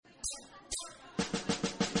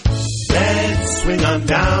swing on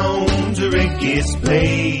down to Ricky's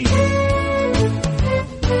place,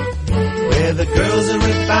 where the girls are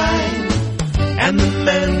refined and the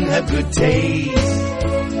men have good taste.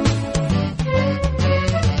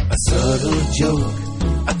 A subtle joke,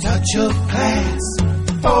 a touch of class,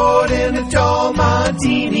 poured in a tall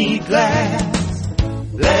martini glass.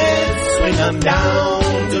 Let's swing 'em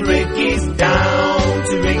down to Ricky's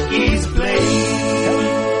place.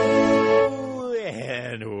 Hello,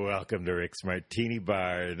 and welcome to Rick's Martini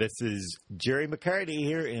Bar. This is Jerry McCarty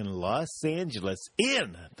here in Los Angeles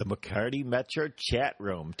in the McCarty Metro chat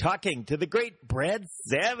room, talking to the great Brad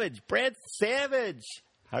Savage. Brad Savage,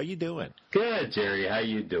 how you doing? Good, Jerry. How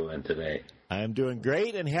you doing today? I'm doing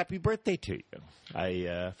great, and happy birthday to you.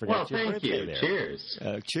 I forgot your thank birthday you. there. Cheers.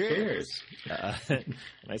 Cheers. And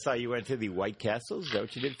I saw you went to the White Castle. Is that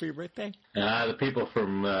what you did for your birthday? The people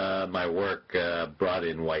from my work brought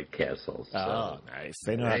in White Castle. So Oh, nice.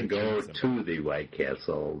 They know I how didn't to go treat somebody. to the White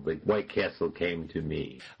Castle. The White Castle came to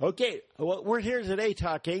me. Okay, well, we're here today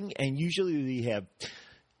talking, and usually we have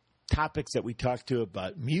topics that we talk to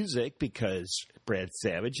about music because Brad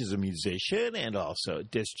Savage is a musician and also a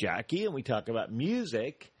disc jockey, and we talk about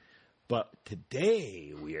music. But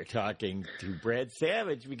today we are talking to Brad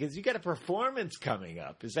Savage because you got a performance coming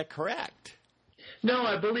up. Is that correct? No,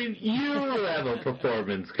 I believe you have a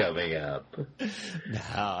performance coming up. No,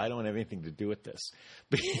 I don't have anything to do with this.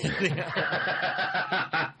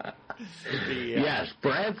 Yes,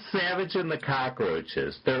 Brad Savage and the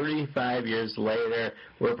Cockroaches. 35 years later,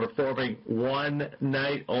 we're performing one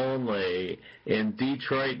night only in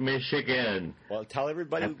Detroit, Michigan. Well, tell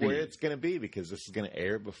everybody where it's going to be because this is going to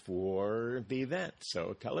air before the event.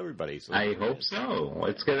 So tell everybody. I hope so.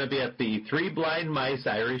 It's going to be at the Three Blind Mice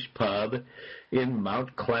Irish Pub in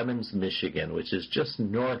Mount Clemens, Michigan, which is just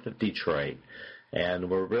north of Detroit. And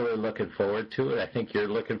we're really looking forward to it. I think you're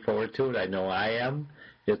looking forward to it. I know I am.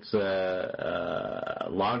 It's a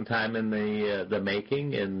long time in the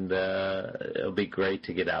making, and it'll be great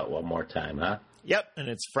to get out one more time, huh? Yep, and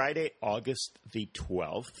it's Friday, August the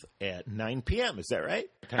 12th at 9 p.m. Is that right?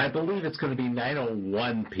 I believe it's going to be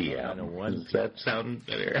 9:01 p.m. 9:01 Does that sound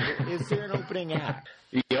better? Is there an opening act?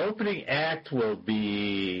 The opening act will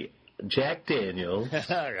be Jack Daniels,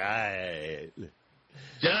 All right.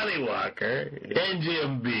 Johnny Walker, and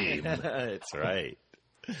Jim Beam. That's right.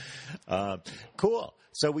 Cool.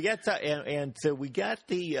 So we got so we got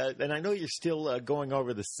the and I know you're still going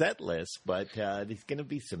over the set list, but there's going to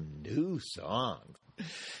be some new songs.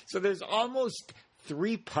 So there's almost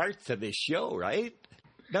 3 parts of this show, right?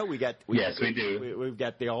 No, we do. We've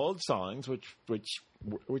got the old songs, which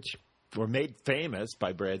were made famous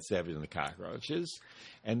by Brad Savage and the Cockroaches,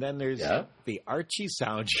 and then there's the Archie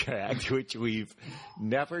soundtrack, which we've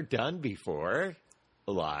never done before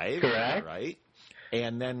live. Correct. Right.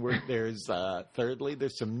 And then there's thirdly,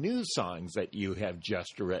 there's some new songs that you have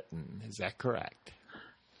just written. Is that correct?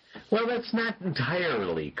 Well, that's not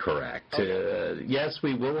entirely correct. Okay. Yes,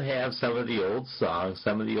 we will have some of the old songs,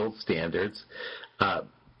 some of the old standards.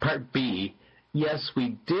 Part B, yes,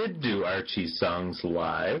 we did do Archie songs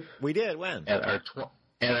live. We did. When? At our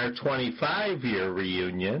 25-year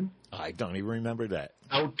reunion. I don't even remember that.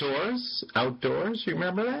 Outdoors. You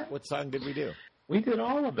remember that? What song did we do? We did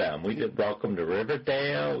all of them. We did Welcome to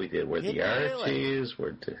Riverdale. We did We're the Archies.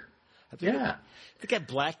 I think I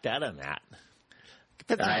blacked out on that.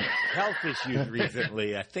 I've had some health issues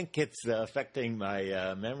recently. I think it's affecting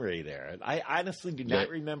my memory there. I honestly do not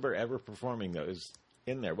remember ever performing those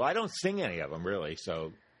in there. Well, I don't sing any of them, really.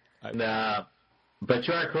 So, No, but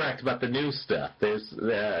you are correct about the new stuff. There's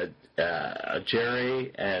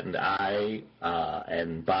Jerry and I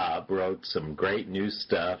and Bob wrote some great new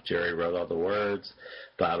stuff. Jerry wrote all the words.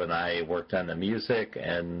 Bob and I worked on the music,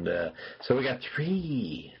 and so we got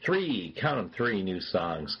three new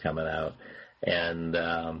songs coming out, and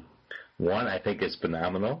one I think is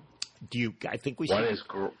phenomenal. I think we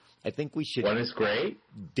should. One is great.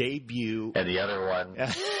 Debut. And the other one.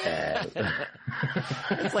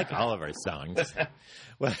 It's like all of our songs.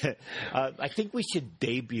 Well, I think we should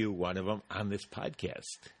debut one of them on this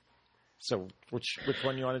podcast. So which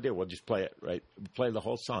one you want to do? We'll just play it, right? Play the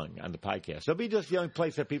whole song on the podcast. It'll be just the only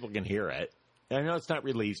place that people can hear it. And I know it's not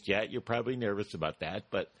released yet. You're probably nervous about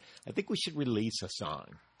that. But I think we should release a song.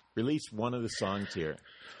 Release one of the songs here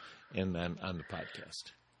and then on the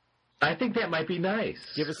podcast. I think that might be nice.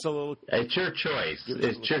 Give us a little... It's your choice.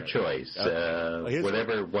 It's your choice. Okay.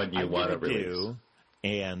 Whatever one you want to release.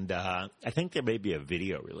 And I think there may be a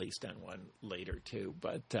video released on one later, too.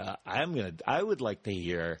 But I would like to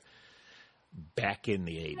hear Back in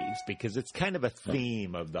the 80s because it's kind of a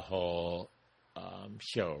theme of the whole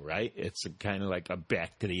show, right? It's kind of like a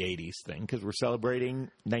back to the 80s thing because we're celebrating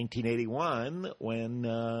 1981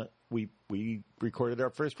 when we recorded our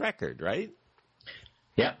first record, right?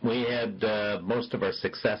 Yeah, we had most of our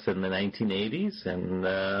success in the 1980s, and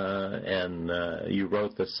you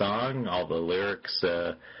wrote the song. All the lyrics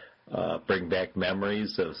bring back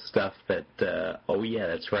memories of stuff that, oh yeah,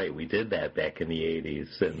 that's right, we did that back in the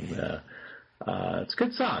 80s, and it's a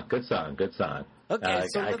good song. Okay,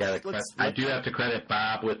 so I do have to credit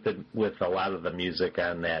Bob with a lot of the music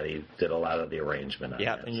on that. He did a lot of the arrangement on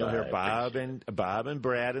that. And you'll hear Bob and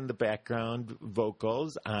Brad in the background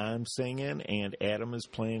vocals. I'm singing, and Adam is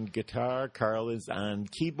playing guitar. Carl is on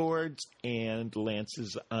keyboards, and Lance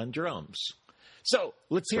is on drums. So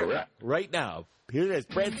let's hear it right now. Here it is,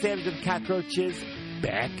 Brad Savage and the Cockroaches,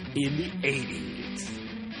 back in the 80s.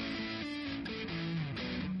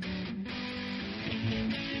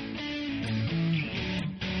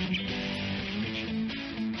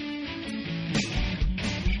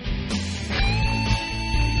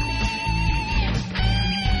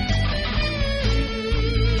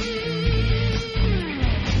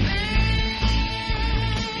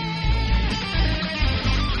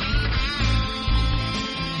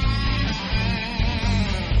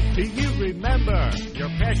 Do you remember your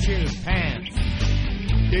precious pants?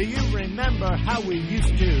 Do you remember how we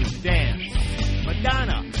used to dance?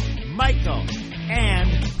 Madonna, Michael,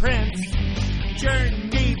 and Prince,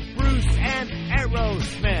 Journey, Bruce, and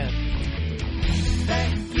Aerosmith.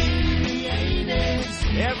 Back in the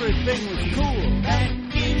 80s, everything was cool. Back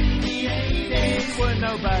in the 80s, we were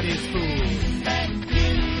nobody's fool. Back in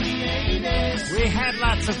the 80s, we had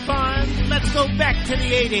lots of fun. Let's go back to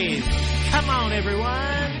the 80s. Come on,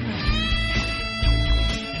 everyone.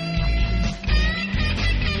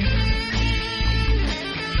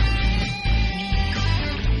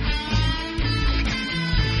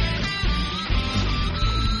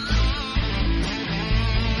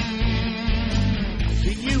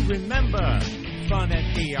 Remember fun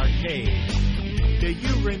at the arcade? Do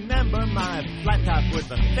you remember my flat top with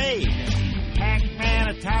the fade? Pac-Man,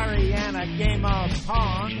 Atari, and a game of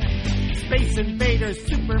Pong. Space Invaders,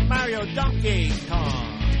 Super Mario, Donkey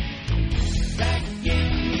Kong. Back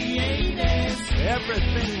in the 80s,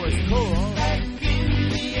 everything was cool. Back in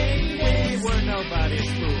the 80s, we were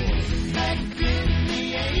nobody's fool. Back in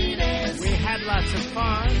the 80s, we had lots of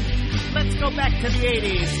fun. Let's go back to the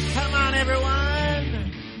 80s. Come on, everyone.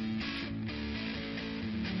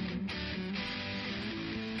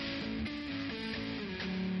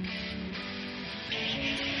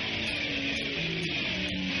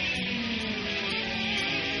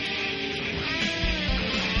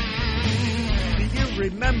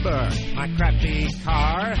 Remember my crappy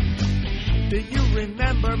car? Do you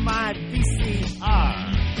remember my VCR?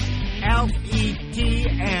 Alf E.T.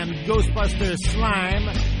 and Ghostbuster Slime,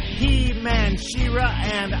 He-Man, She-Ra,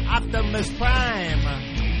 and Optimus Prime.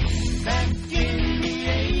 Back in the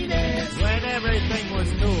 80s, when everything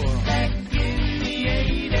was cool. Back in the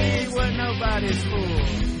 80s, we were nobody's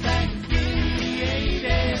fool. Back in the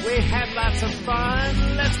 80s, we had lots of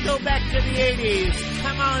fun. Let's go back to the 80s.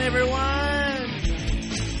 Come on, everyone.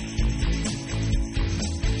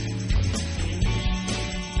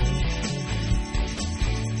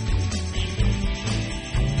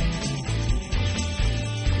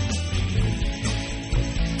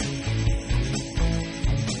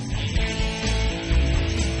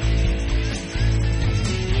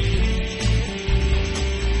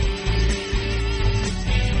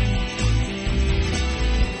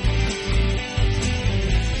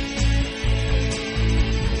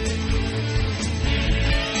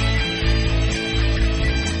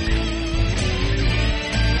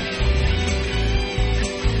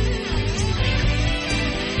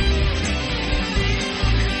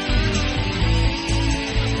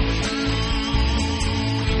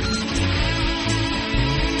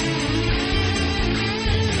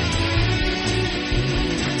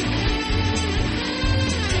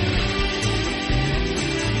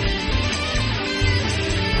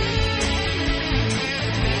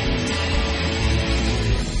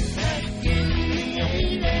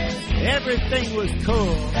 Everything was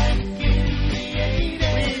cool. Back in the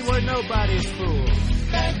 80s, we were nobody's fool.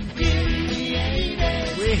 Back in the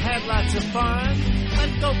 80s, we had lots of fun.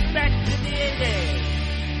 Let's go back to the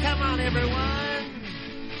 80s. Come on, everyone.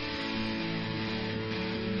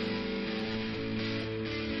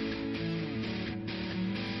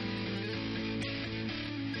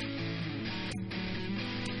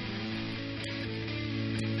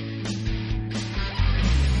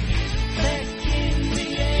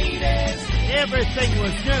 Everything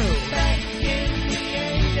was new. Back in the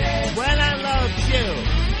 80s, when I loved you.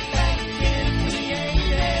 Back in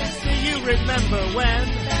remember when.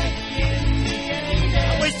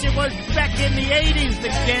 I wish it was back in the 80s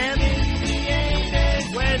again,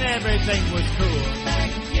 when everything was cool.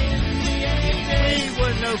 We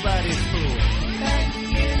were nobody's fool.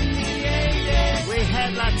 We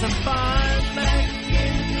had lots of fun.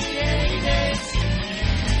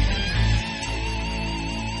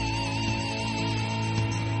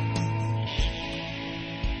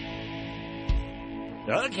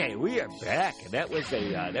 Okay, we are back, and that was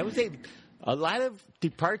a lot of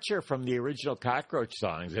departure from the original Cockroach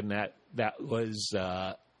songs, and that was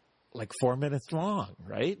like 4 minutes long,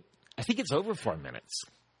 right? I think it's over 4 minutes.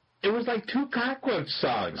 It was like 2 Cockroach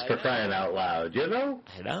songs, for crying out loud, you know?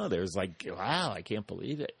 I know. There was like, wow, I can't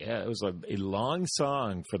believe it. Yeah, it was a long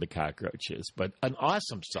song for the Cockroaches, but an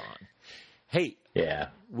awesome song. Hey, yeah,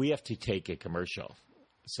 we have to take a commercial.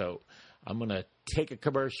 So I'm going to take a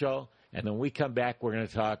commercial, and then when we come back, we're going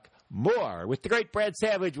to talk more with the great Brad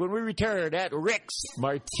Savage when we return at Rick's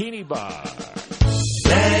Martini Bar.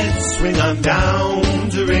 Let's swing on down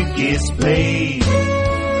to Ricky's place,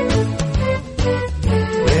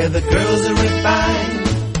 where the girls are refined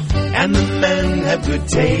and the men have good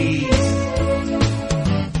taste.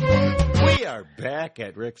 We are back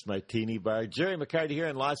at Rick's Martini Bar. Jerry McCarty here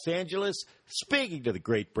in Los Angeles, speaking to the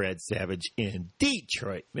great Brad Savage in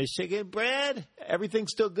Detroit, Michigan. Brad, everything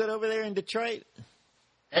still good over there in Detroit?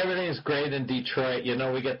 Everything's great in Detroit. You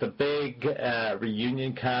know, we got the big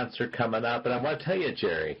reunion concert coming up, and I want to tell you,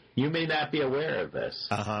 Jerry, you may not be aware of this,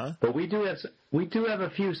 but we do have a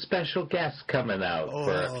few special guests coming out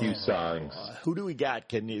for a few songs. Who do we got?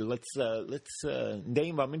 Can you let's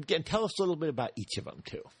name them and tell us a little bit about each of them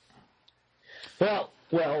too. Well,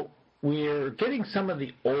 we're getting some of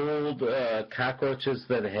the old Cockroaches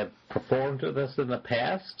that have performed with us in the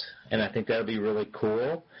past, and I think that'll be really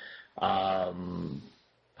cool.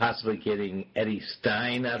 Possibly getting Eddie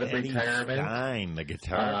Stein out of retirement. Eddie Stein, the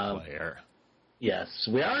guitar player. Yes,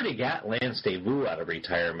 we already got Lance DeVoux out of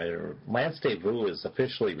retirement. Lance DeVoux is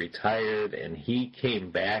officially retired, and he came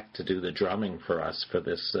back to do the drumming for us for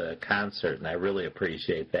this concert, and I really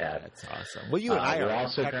appreciate that. That's awesome. Well, you and I are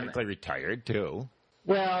also technically retired, too.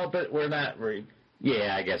 Well, but we're not...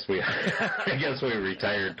 Yeah, I guess we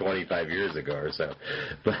retired 25 years ago or so.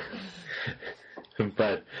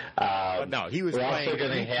 But no, he was playing.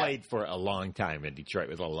 He played for a long time in Detroit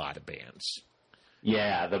with a lot of bands.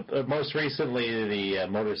 Yeah, most recently the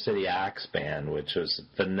Motor City Ox Band, which was a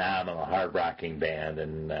phenomenal hard rocking band,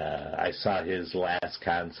 and I saw his last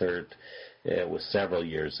concert. It was several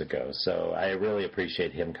years ago, so I really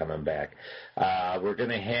appreciate him coming back. We're going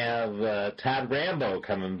to have Todd Rambo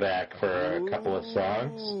coming back for a couple of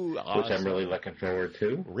songs, awesome. Which I'm really looking forward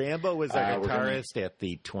to. Rambo was our guitarist at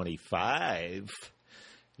the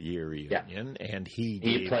 25-year reunion, and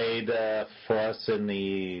he played for us in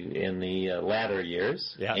the latter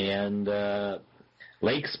years, and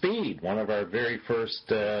Lake Speed, one of our very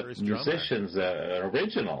first musicians,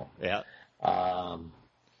 original. Yeah.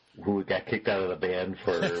 Who got kicked out of the band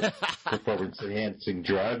for performance-enhancing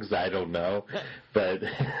drugs, I don't know. But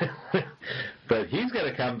he's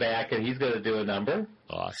going to come back, and he's going to do a number.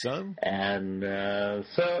 Awesome. And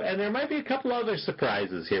and there might be a couple other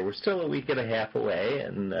surprises here. We're still a week and a half away,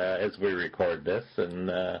 and as we record this,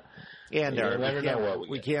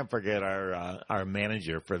 we can't forget our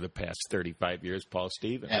manager for the past 35 years, Paul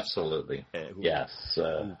Stevens. Absolutely. Yes.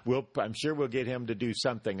 I'm sure we'll get him to do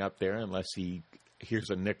something up there unless he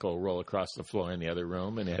hears a nickel roll across the floor in the other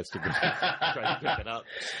room and has to go try to pick it up.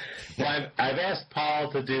 Well, I've asked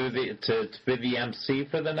Paul to be the MC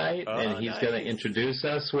for the night, and he's going to introduce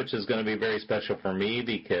us, which is going to be very special for me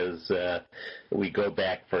because we go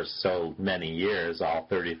back for so many years, all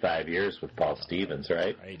 35 years with Paul Stevens,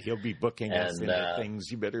 right? Right. He'll be booking us into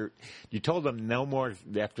things. You told him no more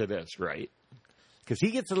after this, right? Because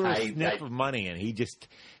he gets a little sniff of money, and he just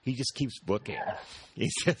keeps booking.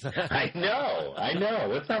 I know.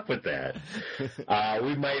 What's up with that?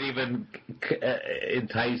 We might even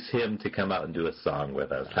entice him to come out and do a song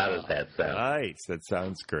with us. How does that sound? Nice. That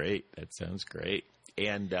sounds great.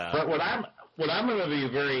 And but what I'm going to be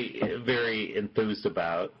very, very enthused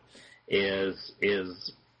about is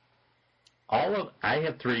I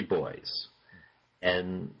have 3 boys,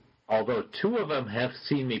 and although 2 of them have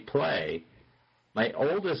seen me play, my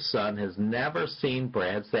oldest son has never seen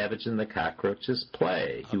Brad Savage and the Cockroaches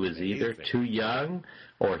play. He was either too young,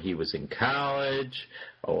 or he was in college,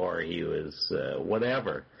 or he was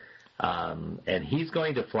whatever. And he's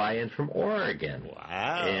going to fly in from Oregon.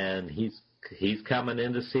 Wow! And he's He's coming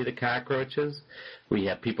in to see the Cockroaches. We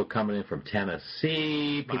have people coming in from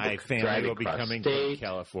Tennessee. People My family driving will be across coming state. from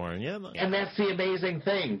California. And that's the amazing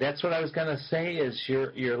thing. That's what I was going to say is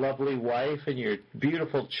your lovely wife and your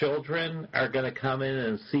beautiful children are going to come in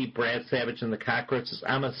and see Brad Savage and the Cockroaches,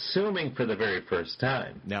 I'm assuming for the very first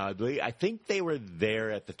time. Now, I think they were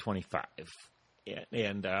there at the 25.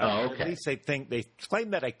 And okay. At least they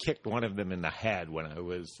claim that I kicked one of them in the head when I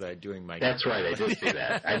was doing my... That's right. I did see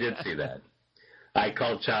that. I did see that. I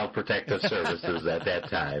called Child Protective Services at that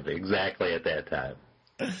time, exactly at that time.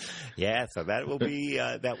 Yeah, so that will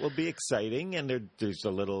be exciting, and there's a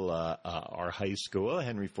little our high school,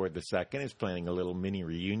 Henry Ford II, is planning a little mini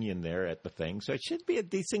reunion there at the thing, so it should be a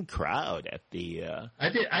decent crowd at the. I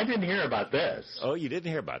didn't hear about this. Oh, you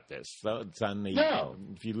didn't hear about this? So it's on the. No.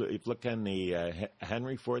 If you look on the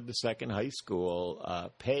Henry Ford II High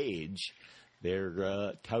School page,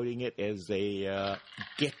 they're touting it as a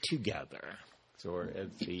get together. Or as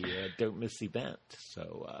the Don't Miss event.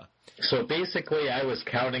 So basically, I was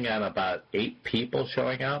counting on about 8 people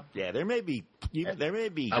showing up. Yeah, there may be 15. There may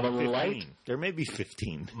be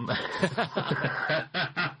 15.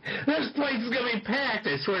 This place is going to be packed.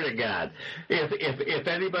 I swear to God. If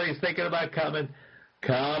anybody's thinking about coming,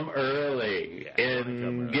 come early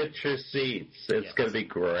and get your seats. It's going to be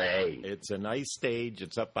great. It's a nice stage.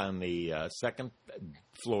 It's up on the second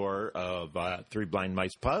floor of Three Blind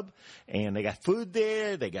Mice Pub, and they got food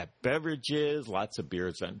there. They got beverages, lots of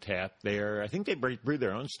beers on tap there. I think they brew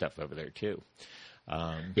their own stuff over there too.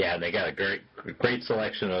 They got a great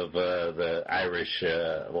selection of the Irish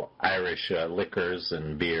liquors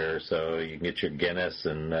and beer. So you can get your Guinness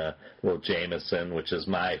and a little Jameson, which is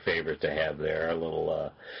my favorite to have there. A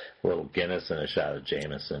little Guinness and a shot of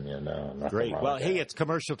Jameson. Great. Well, hey, it's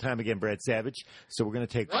commercial time again, Brad Savage. So we're going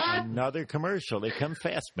to take another commercial. They come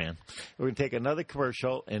fast, man. We're going to take another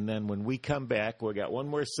commercial, and then when we come back, we got one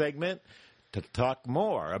more segment to talk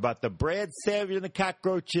more about the Brad Savage and the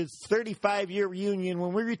Cockroaches 35-year reunion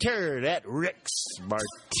when we return at Rick's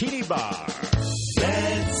Martini Bar.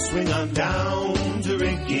 Let's swing on down to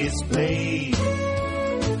Ricky's place,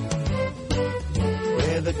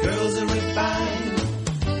 where the girls are refined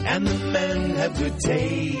and the men have good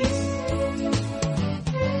taste.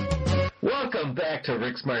 Welcome back to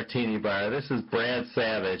Rick's Martini Bar. This is Brad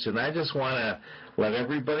Savage, and I just want to let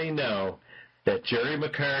everybody know that Jerry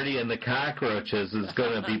McCarty and the Cockroaches is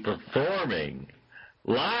going to be performing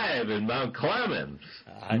live in Mount Clemens,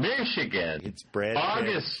 Michigan. It's Brad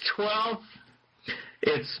August 12th.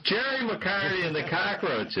 It's Jerry McCarty and the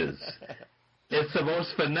Cockroaches. It's the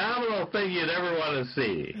most phenomenal thing you'd ever want to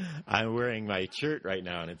see. I'm wearing my shirt right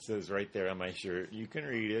now, and it says right there on my shirt, you can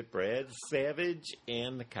read it, Brad Savage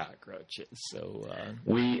and the Cockroaches. So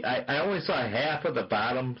I only saw half of the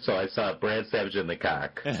bottom, so I saw Brad Savage and the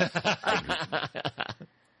Cock.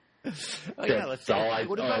 Let's see.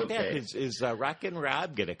 What about that? Is Rockin'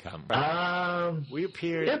 Rob going to come? We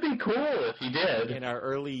appeared. It'd be cool if he did. In our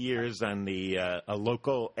early years on the a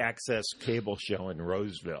local access cable show in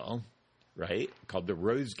Roseville, right? Called the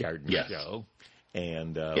Rose Garden Show.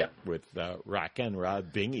 And with Rockin'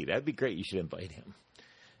 Rob Bingy. That'd be great. You should invite him.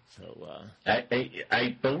 So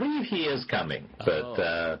I believe he is coming, but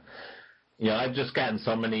I've just gotten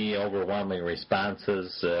so many overwhelming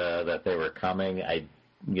responses that they were coming. I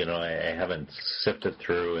haven't sifted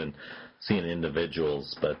through and seen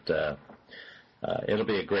individuals, but it'll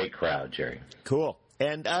be a great crowd, Jerry. Cool.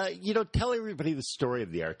 And, tell everybody the story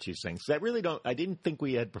of the Archie Sings. I didn't think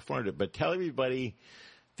we had performed it, but tell everybody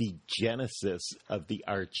the genesis of the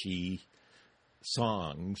Archie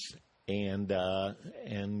songs and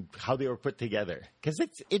how they were put together. Because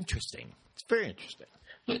it's interesting. It's very interesting.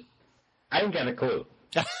 I haven't got a clue.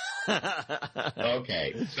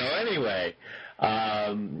 Okay. So anyway,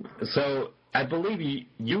 so I believe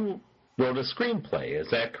you wrote a screenplay. Is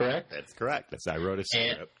that correct? That's correct. I wrote a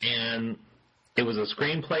script. And it was a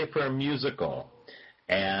screenplay for a musical.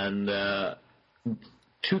 And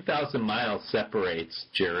 2,000 miles separates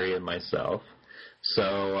Jerry and myself.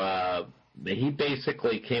 So he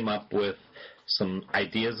basically came up with some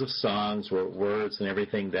ideas of songs, wrote words and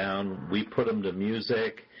everything down. We put them to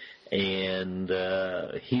music, and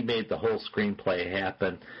he made the whole screenplay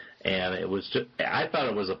happen. And it was I thought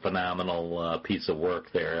it was a phenomenal piece of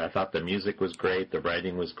work there. I thought the music was great, the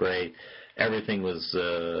writing was great, everything was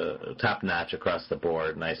top notch across the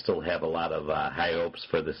board. And I still have a lot of high hopes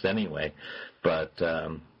for this anyway. But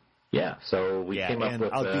so we came up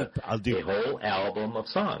with a whole album of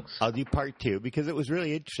songs. I'll do part 2 because it was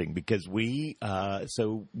really interesting. Because we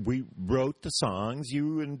wrote the songs.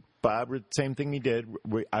 You and Bob, same thing he did.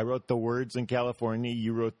 I wrote the words in California.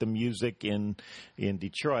 You wrote the music in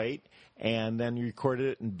Detroit, and then recorded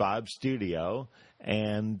it in Bob's studio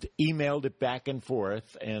and emailed it back and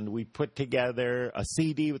forth. And we put together a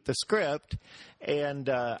CD with the script. And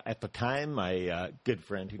at the time, my good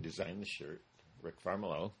friend who designed the shirt, Rick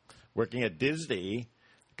Farmelo, working at Disney,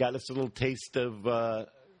 got us a little taste of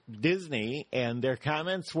Disney, and their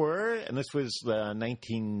comments were, and this was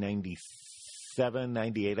 1997,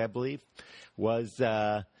 98, I believe, was,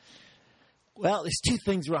 well, there's two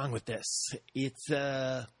things wrong with this. It's,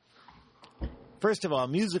 first of all,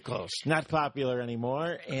 musicals, not popular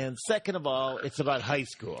anymore, and second of all, it's about high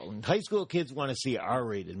school. And high school kids want to see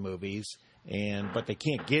R-rated movies, but they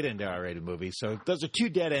can't get into R-rated movies, so those are two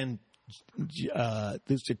dead-end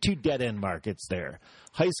markets there,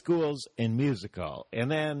 high schools and musical.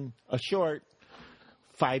 And then a short,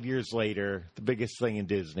 5 years later, the biggest thing in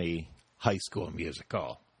Disney, High School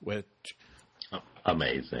Musical, with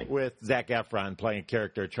amazing, with Zac Efron playing a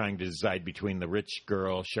character trying to decide between the rich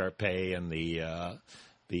girl Sharpay and the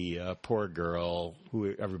poor girl,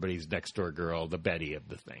 who everybody's next door girl, the Betty of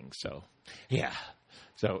the thing. So yeah.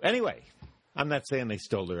 So anyway, I'm not saying they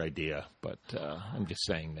stole their idea, but I'm just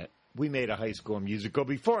saying that we made a High School Musical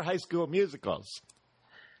before High School Musicals.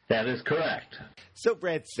 That is correct. So,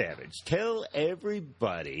 Brad Savage, tell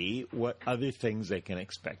everybody what other things they can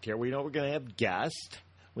expect here. We know we're going to have guests.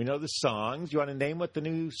 We know the songs. You want to name what the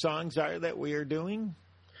new songs are that we are doing?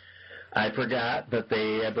 I forgot, but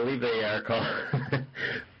I believe they are called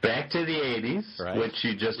Back to the 80s, right, which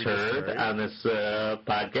you just heard on this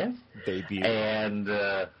podcast. Debut. And,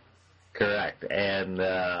 correct. And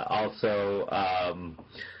also...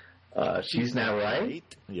 She's Not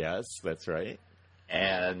Right. Yes, that's right.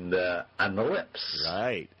 And On the Lips.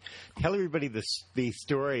 Right. Tell everybody the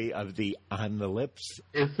story of the On the Lips.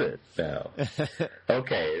 Is it? No.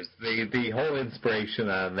 Okay. The whole inspiration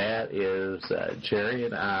on that is Jerry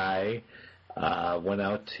and I went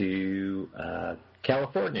out to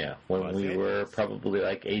California when we were probably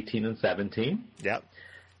like 18 and 17. Yep.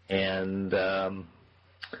 And...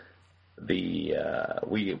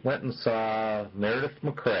 we went and saw Meredith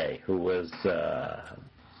McRae, who was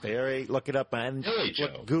very, look it up on Billy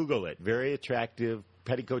Joe. Google it. Very attractive,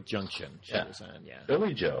 Petticoat Junction. She was on,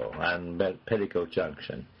 Billy Joe on Petticoat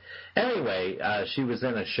Junction. Anyway, she was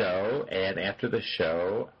in a show, and after the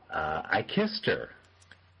show, I kissed her.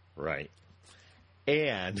 Right.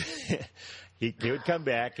 And he would come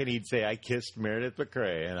back and he'd say, "I kissed Meredith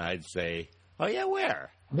McRae," and I'd say, "Oh yeah,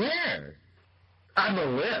 where?" Where? On the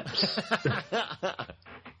lips.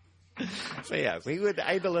 So he would.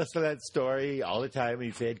 I had to listen to that story all the time. And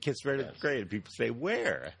he'd say, "I'd kiss Meredith McRae," and people say,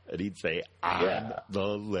 "Where?" And he'd say, "On the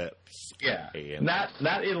lips." Yeah, and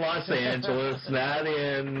not in Los Angeles, not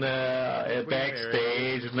in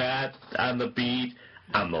backstage, not on the beat,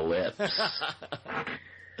 on the lips.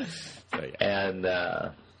 And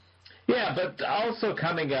but also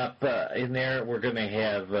coming up in there, we're going to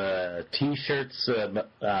have T-shirts,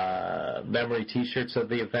 memory T-shirts of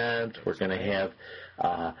the event. We're going to have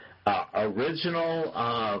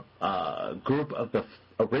original group of the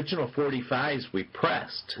original 45s we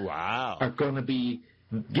pressed. Wow. Are going to be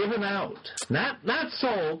given out, not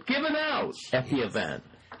sold, given out at the event.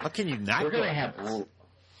 How can you not? We're going to have.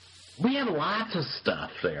 We have lots of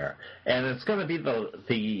stuff there, and it's going to be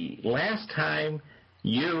the last time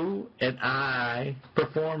you and I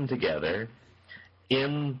perform together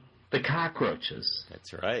in the Cockroaches.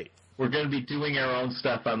 That's right. We're going to be doing our own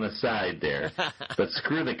stuff on the side there, but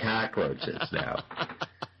screw the Cockroaches now.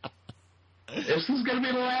 This is going to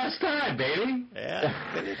be the last time, baby. Yeah,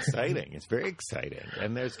 it's exciting. It's very exciting.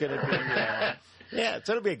 And there's going to be... it's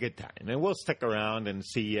going to be a good time, and we'll stick around and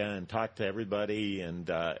see you and talk to everybody,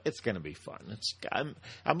 and it's going to be fun. I'm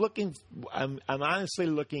honestly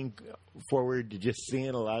looking forward to just seeing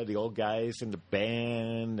a lot of the old guys in the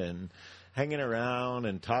band and hanging around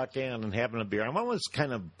and talking and having a beer. I'm almost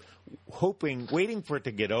kind of waiting for it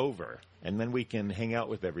to get over, and then we can hang out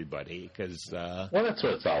with everybody because. Well, that's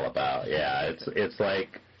what it's all about. Yeah, it's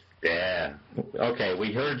like, okay,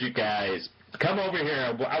 we heard you guys. Come over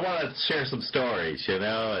here. I want to share some stories,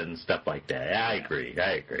 and stuff like that. I agree.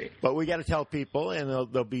 But we got to tell people, and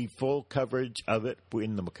there'll be full coverage of it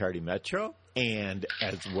in the McCarty Metro, and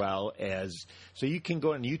as well as, so you can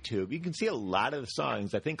go on YouTube. You can see a lot of the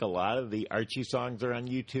songs. I think a lot of the Archie songs are on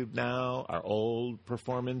YouTube now. Our old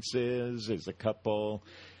performances, there's a couple.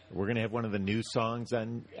 We're going to have one of the new songs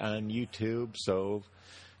on YouTube. So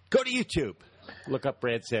go to YouTube. Look up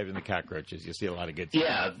Brad Savage and the Cockroaches. You'll see a lot of good stuff.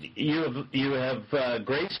 Yeah, you have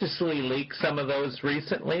graciously leaked some of those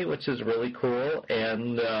recently, which is really cool.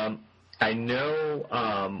 And I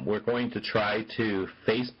know we're going to try to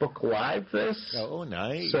Facebook Live this. Oh,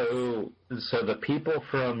 nice. So the people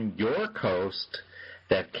from your coast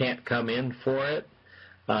that can't come in for it,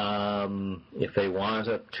 if they want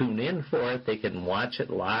to tune in for it, they can watch it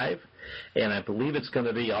live. And I believe it's going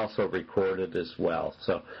to be also recorded as well.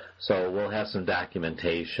 So we'll have some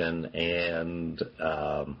documentation and,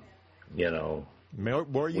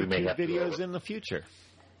 more YouTube videos in the future.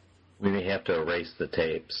 We may have to erase the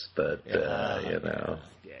tapes, but, Yeah.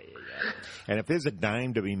 And if there's a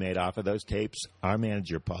dime to be made off of those tapes, our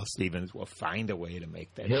manager, Paul Stevens, will find a way to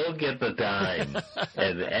make that. He'll get the dime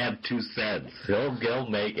and add 2 cents. He'll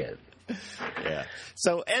make it. Yeah.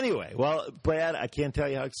 So anyway, well, Brad, I can't tell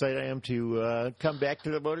you how excited I am to come back to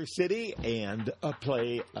the Motor City and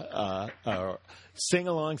sing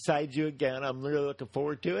alongside you again. I'm really looking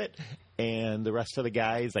forward to it. And the rest of the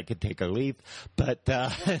guys, I could take or leave. But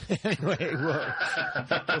anyway,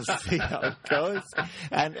 we'll see how it goes.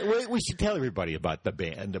 And we should tell everybody about the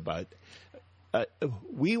band.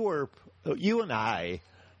 You and I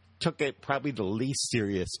took it probably the least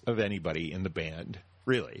serious of anybody in the band.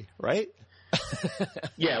 Really, right?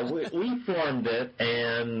 Yeah, we formed it,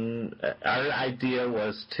 and our idea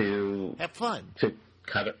was to have fun, to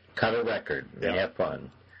cut a record, and have fun,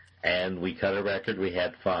 and we cut a record. We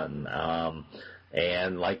had fun,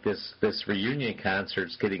 and like this reunion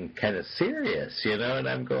concert's getting kind of serious, and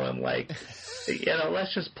I'm going like,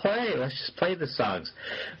 let's just play the songs,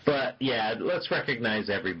 but yeah, let's recognize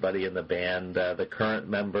everybody in the band, the current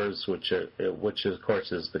members, which of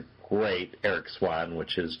course is the great Eric Swan,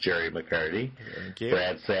 which is Jerry McCarty,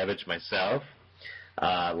 Brad Savage, myself,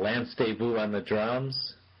 Lance Devu on the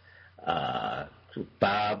drums,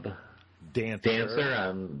 Bob Dancer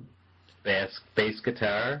on bass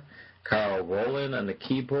guitar, Carl Rowland on the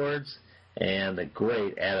keyboards, and the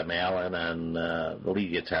great Adam Allen on the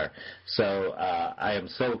lead guitar. So I am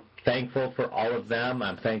so thankful for all of them.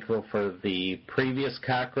 I'm thankful for the previous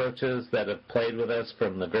Cockroaches that have played with us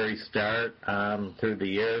from the very start through the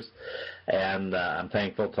years, and I'm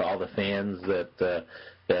thankful to all the fans that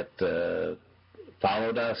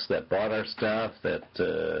followed us, that bought our stuff, that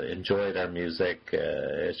enjoyed our music.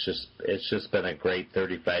 It's just been a great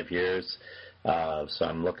 35 years. So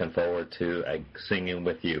I'm looking forward to singing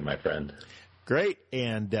with you, my friend. Great,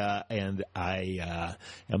 and I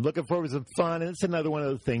am looking forward to some fun. And it's another one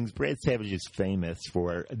of the things. Brad Savage is famous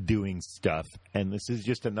for doing stuff, and this is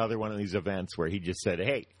just another one of these events where he just said,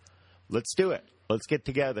 "Hey, let's do it. Let's get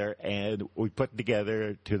together." And we put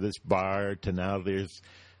together to this bar. To now, there's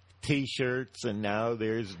T-shirts, and now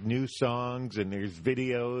there's new songs, and there's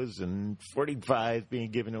videos, and 45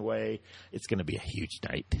 being given away. It's going to be a huge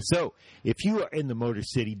night. So if you are in the Motor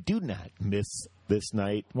City, do not miss this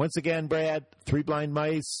night. Once again, Brad, Three Blind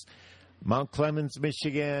Mice, Mount Clemens,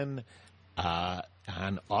 Michigan,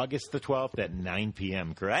 on August the 12th at 9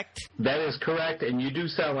 p.m., correct? That is correct, and you do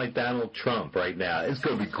sound like Donald Trump right now. It's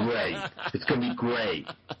going to be great. It's going to be great.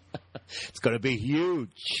 It's going to be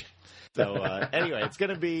huge. So anyway, it's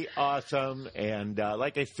going to be awesome, and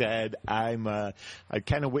like I said, I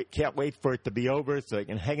kind of can't wait for it to be over so I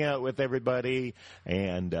can hang out with everybody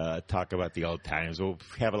and talk about the old times. We'll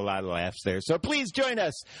have a lot of laughs there. So please join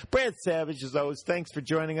us. Brad Savage, as always, thanks for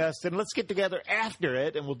joining us, and let's get together after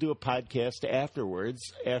it, and we'll do a podcast afterwards,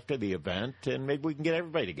 after the event, and maybe we can get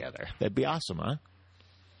everybody together. That'd be awesome, huh?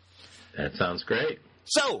 That sounds great.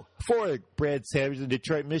 So, for Brad Savage in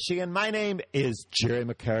Detroit, Michigan, my name is Jerry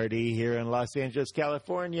McCarty here in Los Angeles,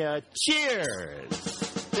 California.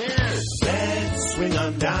 Cheers! Cheers! Let's swing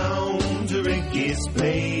on down to Ricky's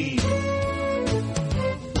place,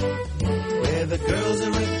 where the girls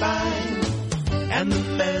are refined and the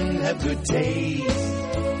men have good taste.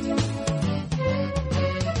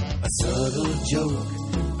 A subtle joke,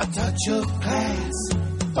 a touch of class,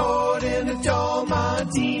 poured in a tall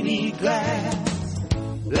martini glass.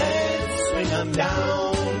 Let's swing 'em down